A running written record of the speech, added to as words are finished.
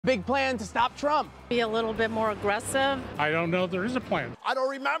Big plan to stop Trump. Be a little bit more aggressive. I don't know if there is a plan. I don't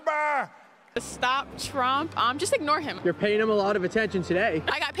remember. Stop Trump. Just ignore him. You're paying him a lot of attention today.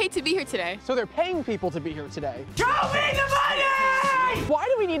 I got paid to be here today. So they're paying people to be here today. Show me the money! Why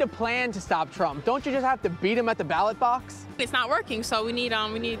do we need a plan to stop Trump? Don't you just have to beat him at the ballot box? It's not working, so we need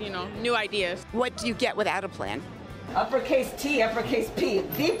new ideas. What do you get without a plan? Uppercase T, uppercase P,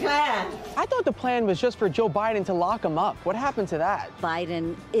 the plan. I thought the plan was just for Joe Biden to lock him up. What happened to that?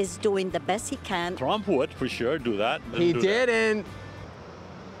 Biden is doing the best he can. Trump would for sure do that. He didn't.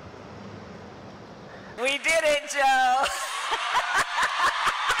 We did it, Joe.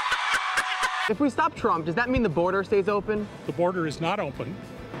 If we stop Trump, does that mean the border stays open? The border is not open.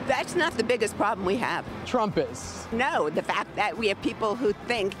 That's not the biggest problem we have. Trump is. No, the fact that we have people who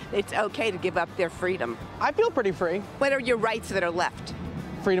think it's okay to give up their freedom. I feel pretty free. What are your rights that are left?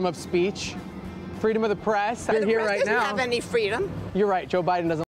 Freedom of speech, freedom of the press. The You're here press right doesn't now. have any freedom. You're right, Joe Biden doesn't